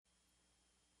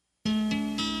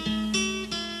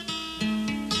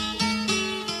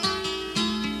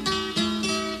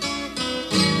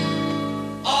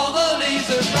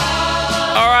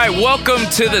Welcome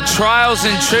to the Trials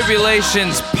and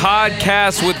Tribulations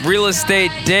podcast with Real Estate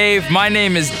Dave. My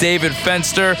name is David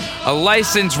Fenster, a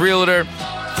licensed realtor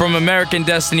from American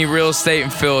Destiny Real Estate in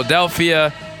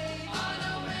Philadelphia.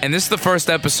 And this is the first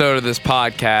episode of this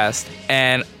podcast.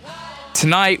 And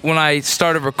tonight when I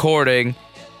started recording,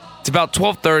 it's about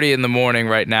 12:30 in the morning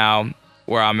right now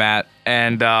where I'm at.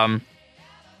 And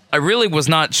I really was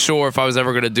not sure if I was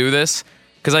ever going to do this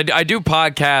because I do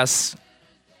podcasts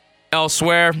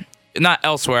elsewhere, not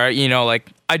elsewhere,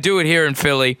 I do it here in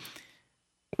Philly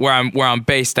where I'm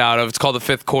based out of. It's called the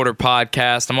Fifth Quarter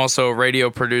Podcast. I'm also a radio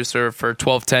producer for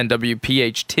 1210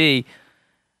 WPHT,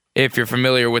 if you're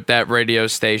familiar with that radio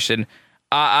station.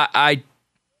 I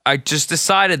just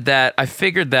decided that I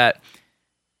figured that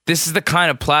this is the kind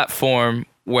of platform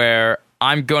where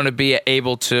I'm going to be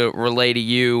able to relay to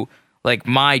you like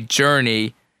my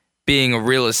journey being a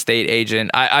real estate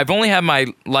agent. I've only had my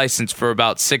license for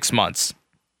about 6 months.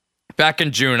 Back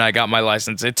in June, I got my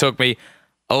license. It took me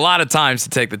a lot of times to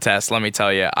take the test, let me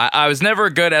tell you. I was never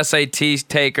a good SAT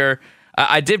taker.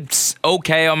 I did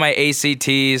okay on my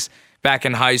ACTs back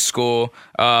in high school.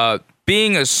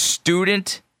 Being a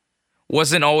student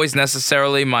wasn't always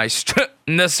necessarily my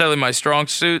strong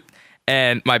suit,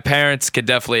 and my parents could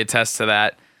definitely attest to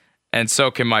that, and so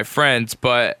can my friends,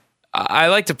 but I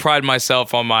like to pride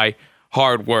myself on my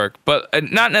hard work, but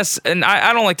not necessarily. And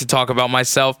I don't like to talk about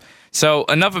myself. So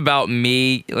enough about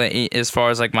me as far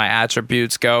as like my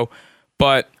attributes go.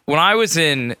 But when I was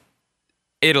in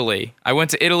Italy, I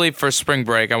went to Italy for spring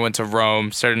break. I went to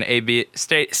Rome, stayed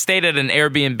at an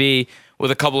Airbnb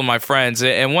with a couple of my friends.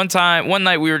 And one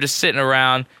night we were just sitting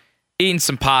around eating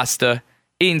some pasta,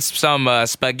 eating some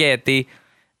spaghetti,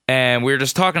 and we were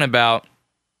just talking about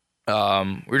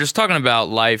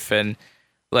life and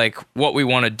like what we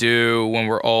want to do when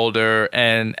we're older.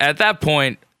 And at that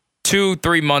point,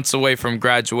 2-3 months away from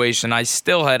graduation, I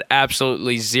still had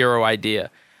absolutely zero idea.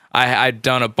 I'd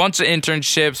done a bunch of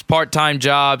internships, part-time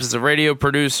jobs as a radio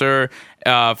producer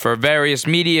for various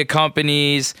media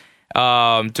companies,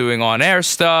 doing on-air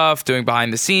stuff, doing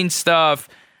behind-the-scenes stuff,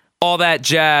 all that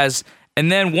jazz.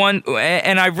 And then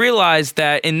I realized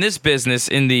that in this business,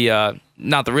 in the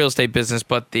not the real estate business,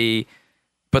 but the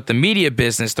media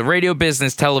business, the radio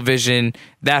business, television,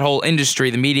 that whole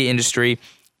industry, the media industry,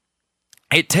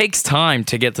 it takes time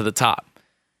to get to the top.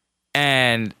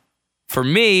 And for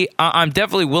me, I'm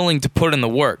definitely willing to put in the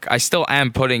work. I still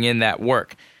am putting in that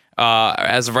work.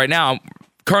 As of right now,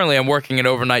 currently I'm working an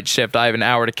overnight shift. I have an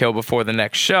hour to kill before the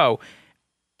next show.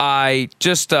 I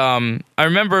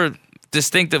remember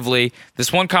distinctively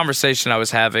this one conversation I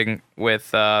was having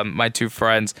with my two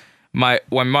friends. My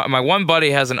one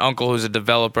buddy has an uncle who's a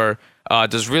developer,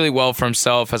 does really well for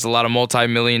himself, has a lot of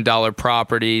multi-million-dollar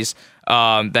properties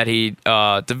that he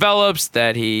develops,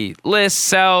 that he lists,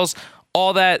 sells,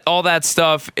 all that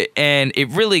stuff, and it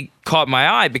really caught my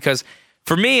eye because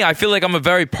for me, I feel like I'm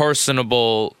a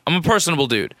personable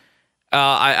dude.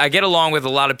 I get along with a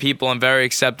lot of people. I'm very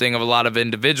accepting of a lot of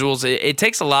individuals. It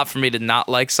takes a lot for me to not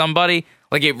like somebody.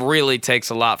 Like, it really takes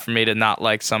a lot for me to not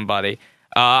like somebody.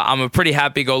 I'm a pretty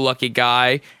happy-go-lucky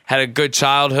guy. Had a good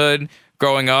childhood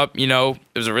growing up. It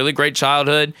was a really great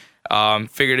childhood.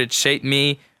 Figured it shaped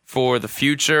me for the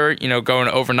future. Going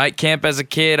to overnight camp as a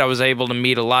kid, I was able to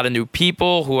meet a lot of new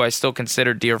people who I still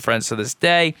consider dear friends to this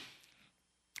day.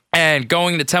 And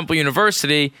going to Temple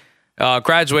University,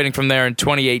 graduating from there in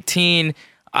 2018,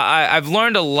 I've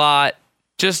learned a lot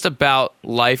just about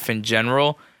life in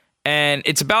general, and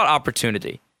it's about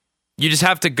opportunity. You just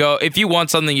have to go. If you want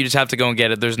something, you just have to go and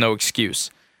get it. There's no excuse.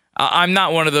 I'm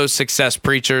not one of those success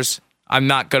preachers. I'm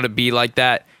not going to be like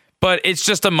that. But it's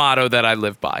just a motto that I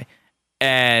live by.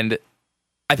 And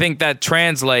I think that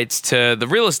translates to the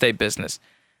real estate business.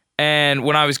 And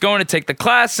when I was going to take the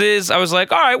classes, I was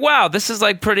like, all right, wow, this is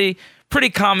like pretty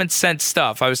common sense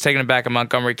stuff. I was taking it back at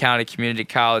Montgomery County Community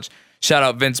College. Shout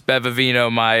out Vince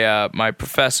Bevavino, my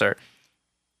professor.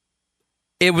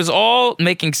 It was all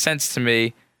making sense to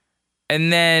me.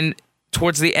 And then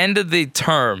towards the end of the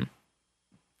term,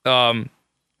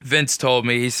 Vince told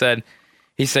me, he said,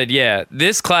 yeah,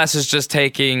 this class is just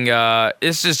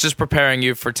it's just preparing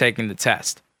you for taking the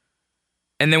test.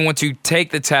 And then once you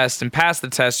take the test and pass the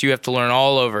test, you have to learn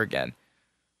all over again.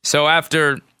 So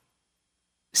after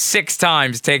 6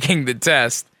 times taking the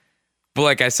test, but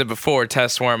like I said before,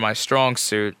 tests weren't my strong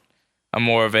suit. I'm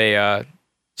more of a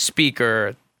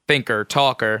speaker, thinker,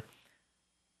 talker.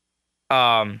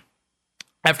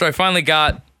 After I finally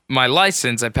got my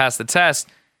license, I passed the test,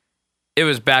 it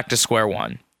was back to square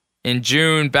one.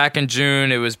 Back in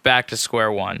June, it was back to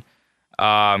square one.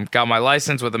 Got my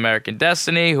license with American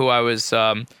Destiny, who I was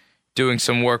doing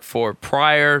some work for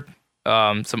prior,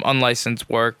 some unlicensed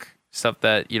work, stuff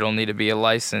that you don't need to be a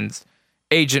licensed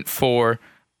agent for.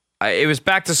 It was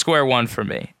back to square one for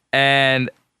me. And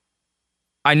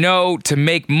I know to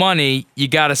make money, you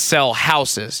got to sell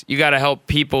houses. You got to help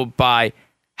people buy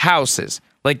houses.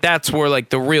 Like, that's where, like,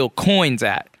 the real coin's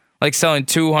at. Like, selling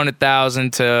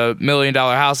 $200,000 to $1 million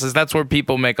houses, that's where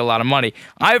people make a lot of money.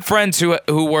 I have friends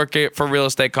who work for real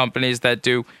estate companies that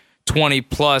do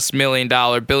 $20+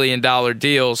 million, billion-dollar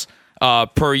deals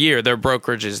per year. Their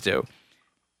brokerages do.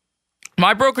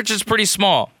 My brokerage is pretty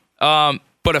small, but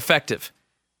effective.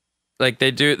 Like, they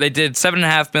did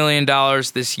 $7.5 million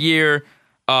this year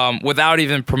without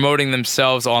even promoting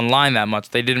themselves online that much.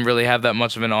 They didn't really have that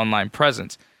much of an online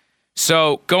presence.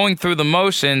 So going through the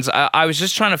motions, I was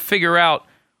just trying to figure out,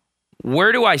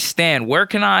 where do I stand? Where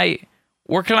can I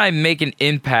make an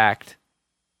impact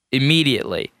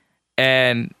immediately?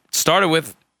 And started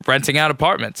with renting out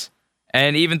apartments.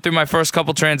 And even through my first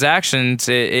couple transactions,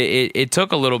 it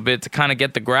took a little bit to kind of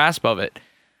get the grasp of it.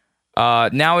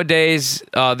 Nowadays,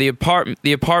 the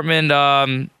apartment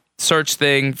search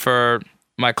thing for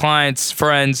my clients,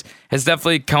 friends, has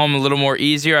definitely come a little more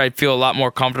easier. I feel a lot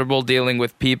more comfortable dealing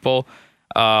with people.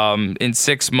 In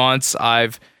 6 months,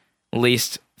 I've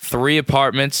leased 4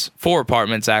 apartments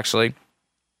actually,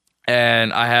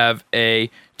 and I have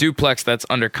a duplex that's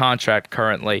under contract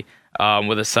currently,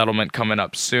 with a settlement coming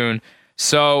up soon.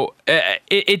 So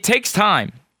it takes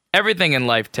time. Everything in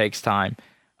life takes time.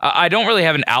 I don't really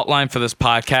have an outline for this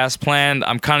podcast planned.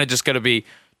 I'm kind of just going to be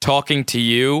talking to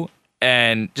you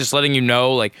and just letting you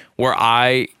know, like, where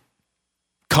I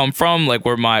come from, like,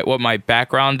 what my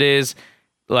background is,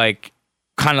 like,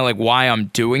 kind of like why I'm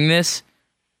doing this.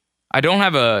 I don't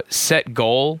have a set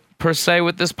goal per se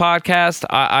with this podcast.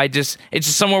 It's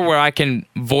just somewhere where I can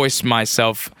voice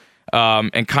myself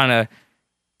and kind of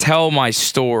tell my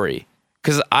story.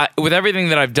 Because with everything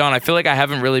that I've done, I feel like I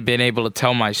haven't really been able to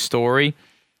tell my story.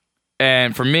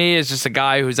 And for me, it's just a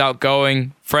guy who's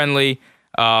outgoing, friendly,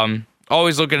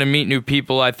 always looking to meet new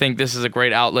people. I think this is a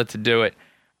great outlet to do it.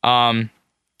 I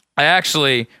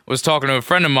actually was talking to a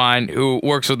friend of mine who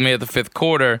works with me at the Fifth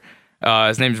Quarter.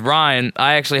 His name's Ryan.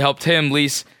 I actually helped him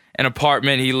lease an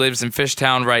apartment. He lives in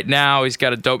Fishtown right now. He's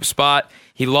got a dope spot.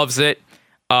 He loves it.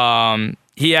 We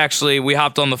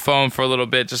hopped on the phone for a little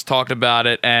bit, just talked about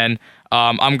it, and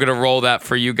I'm going to roll that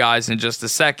for you guys in just a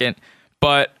second.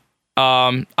 But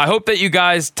I hope that you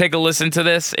guys take a listen to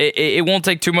this. It won't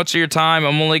take too much of your time.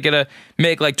 I'm only going to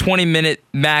make like 20-minute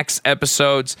max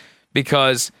episodes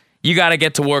because you got to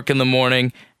get to work in the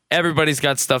morning. Everybody's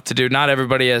got stuff to do. Not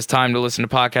everybody has time to listen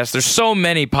to podcasts. There's so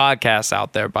many podcasts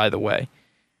out there, by the way.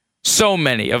 So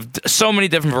many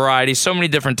different varieties, so many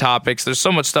different topics. There's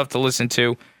so much stuff to listen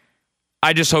to.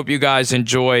 I just hope you guys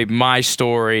enjoy my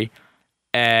story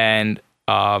and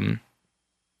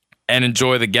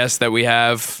enjoy the guests that we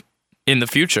have in the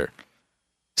future.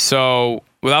 So,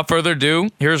 without further ado,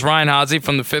 here's Ryan Haase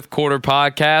from the Fifth Quarter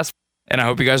Podcast, and I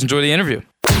hope you guys enjoy the interview.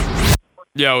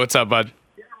 Yo, what's up, bud?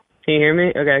 Can you hear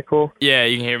me? Okay, cool. Yeah,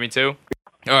 you can hear me too?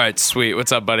 All right, sweet.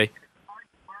 What's up, buddy?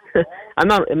 Am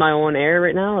I on air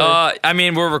right now? Or? I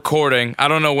mean, we're recording. I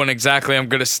don't know when exactly I'm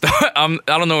gonna start. I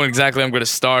don't know when exactly I'm gonna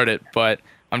start it, but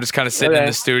I'm just kind of sitting in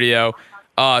the studio.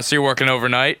 So you're working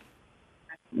overnight?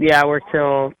 Yeah, I work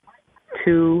till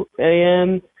 2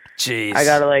 a.m. Jeez. I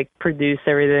gotta produce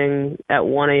everything at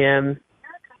 1 a.m.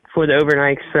 for the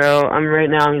overnight. So I'm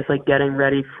just getting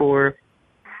ready for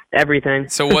everything.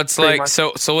 So what's what's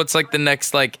the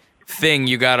next thing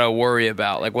you gotta worry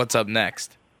about? Like, what's up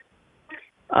next?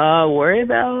 Worry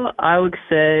about? I would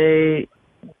say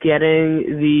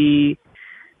getting the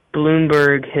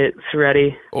Bloomberg hits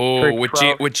ready. Oh, with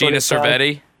Gina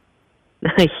Cervetti?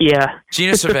 Yeah.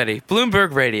 Gina Cervetti,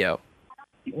 Bloomberg Radio.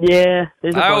 Yeah.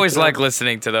 I always like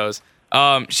listening to those.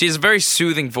 She has a very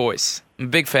soothing voice. I'm a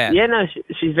big fan. Yeah, no,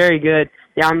 she's very good.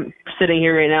 Yeah, I'm sitting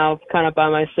here right now kind of by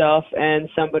myself, and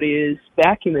somebody is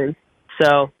vacuuming.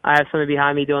 So I have somebody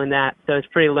behind me doing that. So it's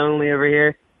pretty lonely over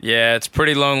here. Yeah, it's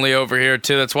pretty lonely over here,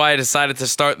 too. That's why I decided to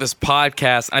start this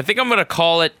podcast. I think I'm going to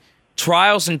call it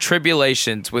Trials and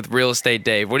Tribulations with Real Estate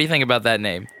Dave. What do you think about that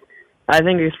name? I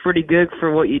think it's pretty good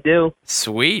for what you do.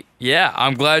 Sweet. Yeah,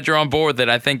 I'm glad you're on board with it.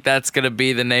 I think that's going to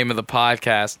be the name of the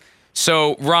podcast.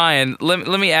 So, Ryan, let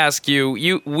me ask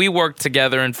you. We worked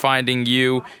together in finding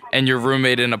you and your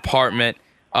roommate an apartment.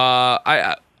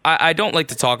 I don't like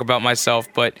to talk about myself,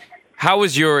 but how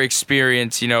was your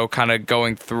experience, kind of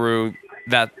going through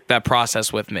that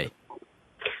process with me?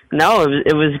 No,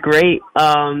 it was great,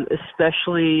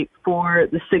 especially for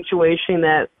the situation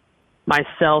that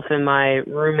myself and my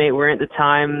roommate were at the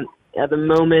time. at the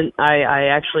moment, I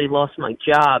actually lost my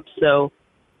job. So,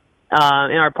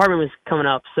 and our apartment was coming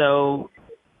up. So,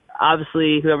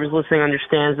 obviously, whoever's listening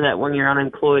understands that when you're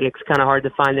unemployed, it's kind of hard to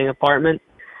find an apartment.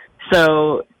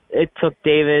 So, it took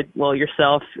David, well,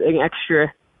 yourself, an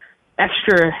extra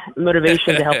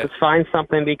motivation to help us find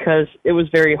something because it was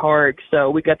very hard. So,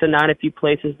 we got denied a few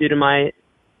places due to my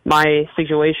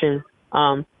situation.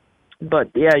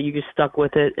 But yeah, you just stuck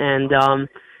with it and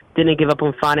didn't give up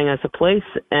on finding us a place,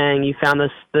 and you found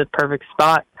us the perfect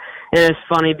spot. And it's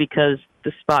funny because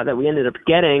the spot that we ended up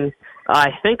getting,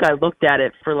 I think I looked at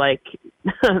it for like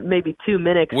maybe 2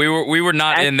 minutes. We were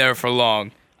not in there for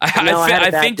long.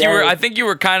 I think you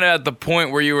were kind of at the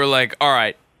point where you were like, all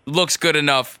right, looks good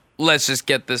enough. Let's just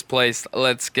get this place.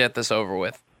 Let's get this over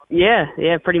with. Yeah,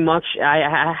 pretty much.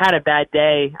 I had a bad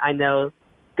day, I know,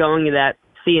 going to that,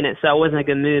 seeing it, so I wasn't in a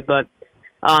good mood, but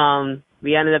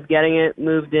we ended up getting it,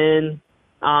 moved in.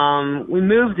 We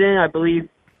moved in, I believe,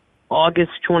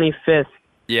 August 25th.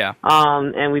 Yeah.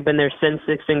 And we've been there since.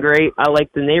 It's been great. I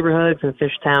like the neighborhood. It's in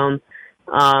Fishtown.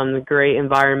 Great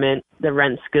environment. The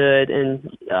rent's good, and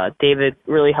David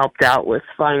really helped out with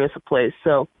finding us a place.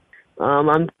 So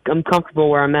I'm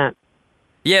comfortable where I'm at.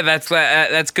 Yeah,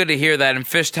 that's good to hear that. And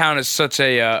Fishtown is such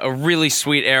a really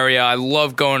sweet area. I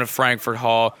love going to Frankfurt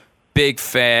Hall. Big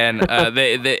fan.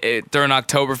 They during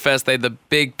Oktoberfest, they had the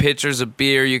big pitchers of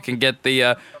beer. You can get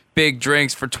the big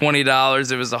drinks for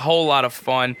 $20. It was a whole lot of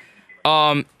fun.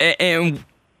 And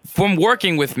from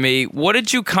working with me, what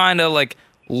did you kind of like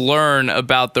learn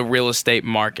about the real estate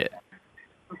market?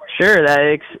 Sure,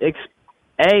 that it's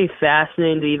A,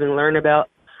 fascinating to even learn about.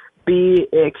 B,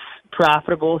 it's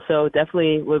profitable, so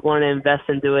definitely would want to invest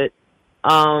into it.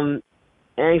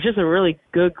 And it's just a really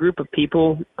good group of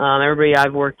people. Everybody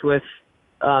I've worked with,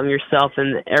 yourself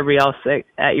and everybody else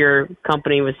at your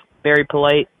company was very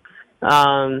polite.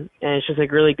 And it's just a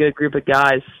really good group of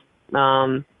guys.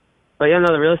 But yeah,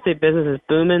 no, the real estate business is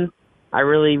booming. I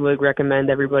really would recommend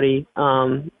everybody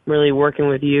really working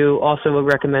with you. Also would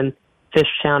recommend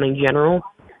Fishtown in general.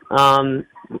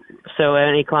 So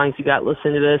any clients you got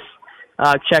listening to this,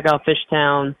 check out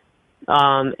Fishtown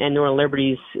and Northern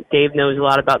Liberties. Dave knows a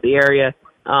lot about the area.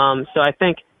 So I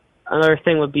think another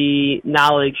thing would be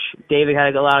knowledge. David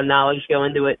had a lot of knowledge go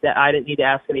into it that I didn't need to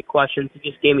ask any questions. He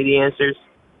just gave me the answers.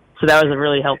 So that was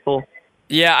really helpful.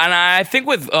 Yeah, and I think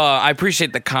I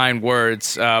appreciate the kind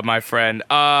words, my friend.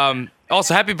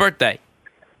 Also, happy birthday.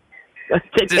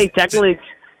 Technically,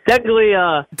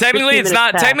 it's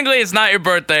not your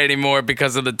birthday anymore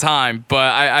because of the time,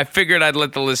 but I figured I'd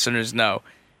let the listeners know.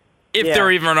 If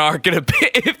there even are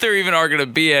gonna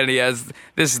be any, as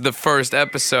this is the first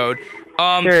episode.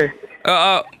 Sure.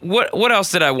 What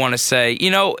else did I want to say?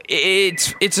 You know,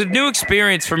 it's a new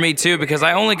experience for me too because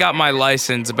I only got my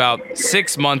license about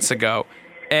 6 months ago,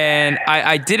 and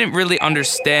I didn't really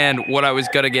understand what I was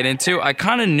gonna get into. I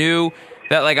kind of knew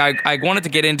that like I wanted to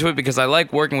get into it because I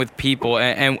like working with people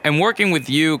and working with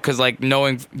you because like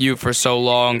knowing you for so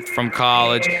long from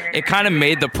college, it kind of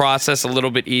made the process a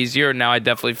little bit easier. Now I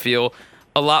definitely feel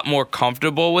a lot more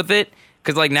comfortable with it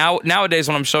because like nowadays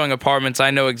when I'm showing apartments,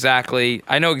 I know exactly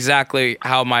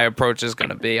how my approach is going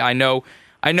to be. I know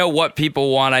what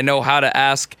people want. I know how to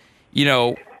ask, you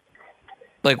know,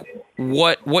 like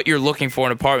what you're looking for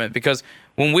in an apartment because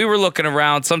when we were looking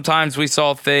around, sometimes we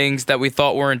saw things that we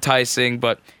thought were enticing,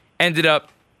 but ended up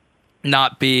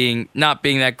not being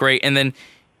that great. And then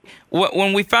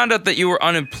when we found out that you were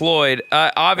unemployed,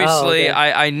 obviously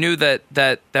I knew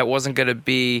that wasn't going to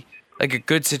be like a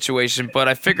good situation. But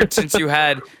I figured since you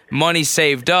had money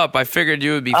saved up, I figured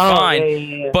you would be fine.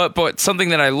 Yeah. But something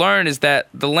that I learned is that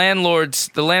the landlords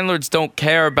don't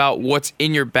care about what's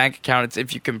in your bank account. It's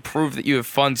if you can prove that you have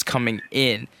funds coming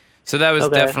in. So that was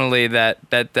definitely that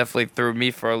definitely threw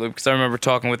me for a loop because I remember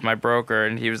talking with my broker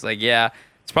and he was like, yeah,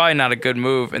 it's probably not a good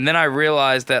move. And then I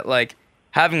realized that like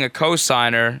having a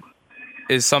co-signer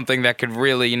is something that could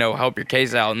really, you know, help your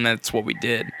case out. And that's what we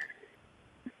did.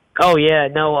 Oh yeah,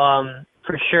 no,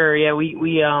 for sure. Yeah, we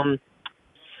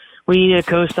needed a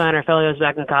co-signer. I felt like I was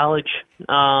back in college,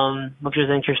 which was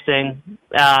interesting.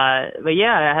 But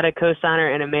yeah, I had a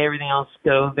co-signer and it made everything else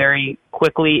go very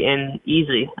quickly and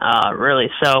easy, really.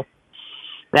 So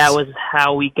that was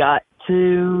how we got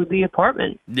to the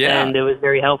apartment. Yeah. And it was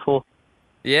very helpful.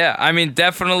 Yeah, I mean,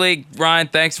 definitely, Ryan,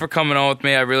 thanks for coming on with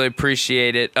me. I really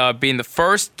appreciate it, being the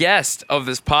first guest of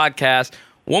this podcast.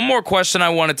 One more question I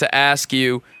wanted to ask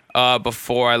you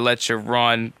before I let you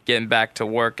run, getting back to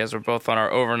work as we're both on our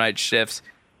overnight shifts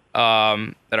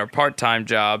that are part-time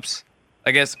jobs.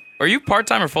 I guess, are you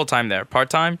part-time or full-time there?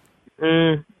 Part-time?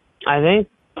 I think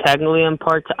technically I'm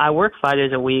part-time. I work 5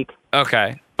 days a week.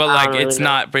 Okay. But I like don't really it's know.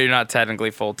 not. But you're not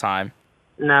technically full time.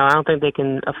 No, I don't think they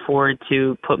can afford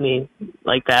to put me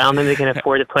like that. I don't think they can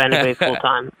afford to put anybody full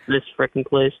time. This freaking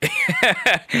place.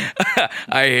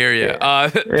 I hear you.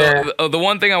 Yeah. The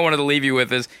one thing I wanted to leave you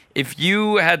with is if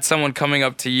you had someone coming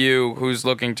up to you who's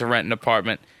looking to rent an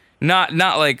apartment, not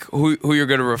like who you're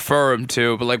going to refer them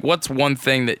to, but like what's one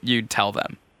thing that you'd tell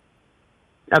them?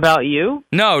 About you?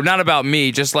 No, not about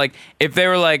me. Just like if they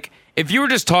were like, if you were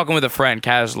just talking with a friend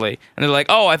casually and they're like,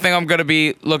 oh, I think I'm going to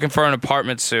be looking for an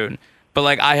apartment soon, but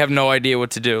like I have no idea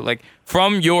what to do. Like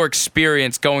from your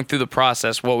experience going through the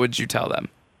process, what would you tell them?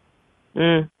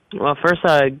 Well, first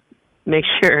I make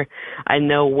sure I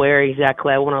know where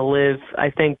exactly I want to live. I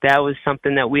think that was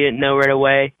something that we didn't know right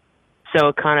away, so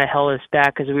it kind of held us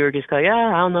back because we were just like,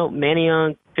 I don't know,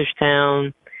 Manayunk,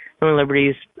 Fishtown, Northern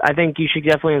Liberties. I think you should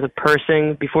definitely, as a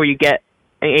person, before you get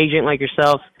an agent like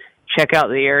yourself, check out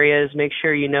the areas, make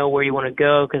sure you know where you want to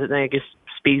go, because then it just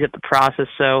speeds up the process,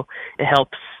 so it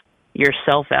helps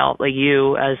yourself out, like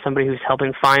you as somebody who's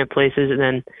helping find places, and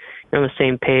then you're on the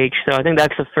same page. So I think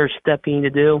that's the first step you need to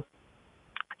do.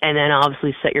 And then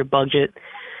obviously set your budget,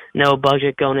 no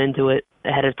budget going into it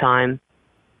ahead of time.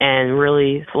 And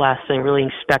really, the last thing, really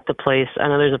inspect the place. I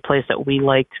know there's a place that we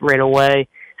liked right away,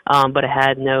 but it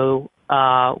had no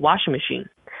washing machine.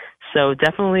 So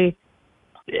definitely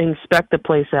inspect the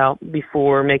place out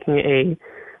before making a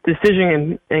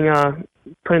decision and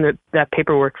putting that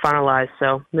paperwork finalized.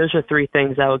 So those are three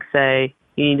things I would say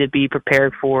you need to be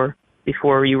prepared for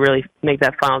before you really make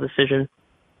that final decision.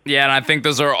 Yeah, and I think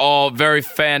those are all very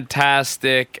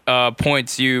fantastic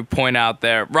points you point out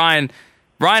there. Ryan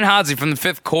Haase from the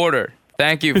Fifth Quarter.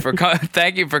 Thank you for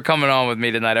thank you for coming on with me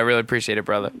tonight. I really appreciate it,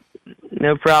 brother.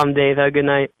 No problem, Dave. Have a good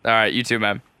night. All right, you too,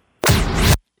 man.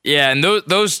 Yeah, and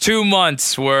those 2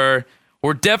 months were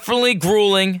definitely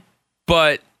grueling,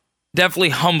 but definitely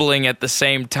humbling at the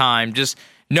same time. Just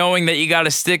knowing that you got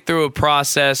to stick through a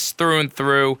process through and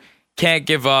through. Can't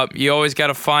give up. You always got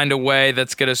to find a way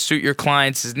that's going to suit your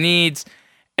clients' needs.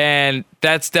 And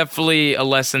that's definitely a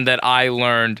lesson that I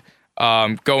learned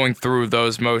going through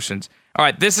those motions. All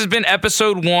right, this has been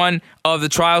episode 1 of the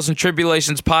Trials and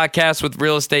Tribulations podcast with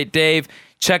Real Estate Dave.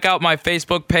 Check out my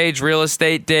Facebook page, Real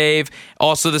Estate Dave.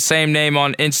 Also the same name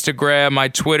on Instagram. My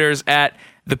Twitter's at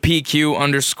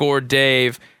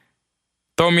 @PQ_Dave.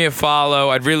 Throw me a follow.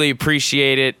 I'd really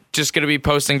appreciate it. Just going to be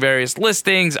posting various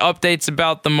listings, updates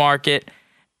about the market.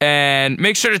 And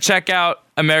make sure to check out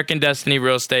American Destiny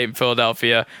Real Estate in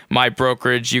Philadelphia, my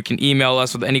brokerage. You can email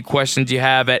us with any questions you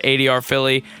have at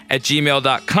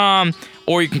adrphilly@gmail.com,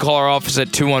 or you can call our office at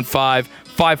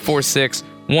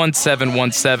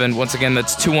 215-546-1717. Once again,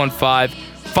 that's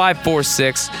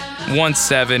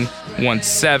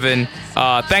 215-546-1717.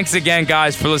 Thanks again,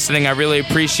 guys, for listening. I really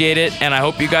appreciate it, and I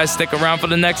hope you guys stick around for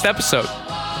the next episode.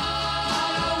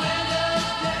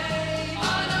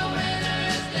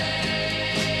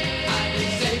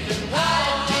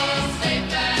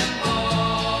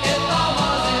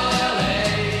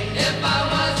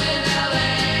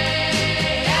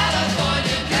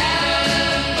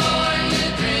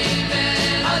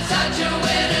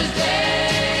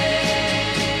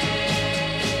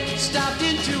 Stopped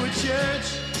into a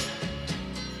church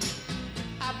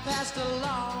I passed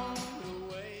along.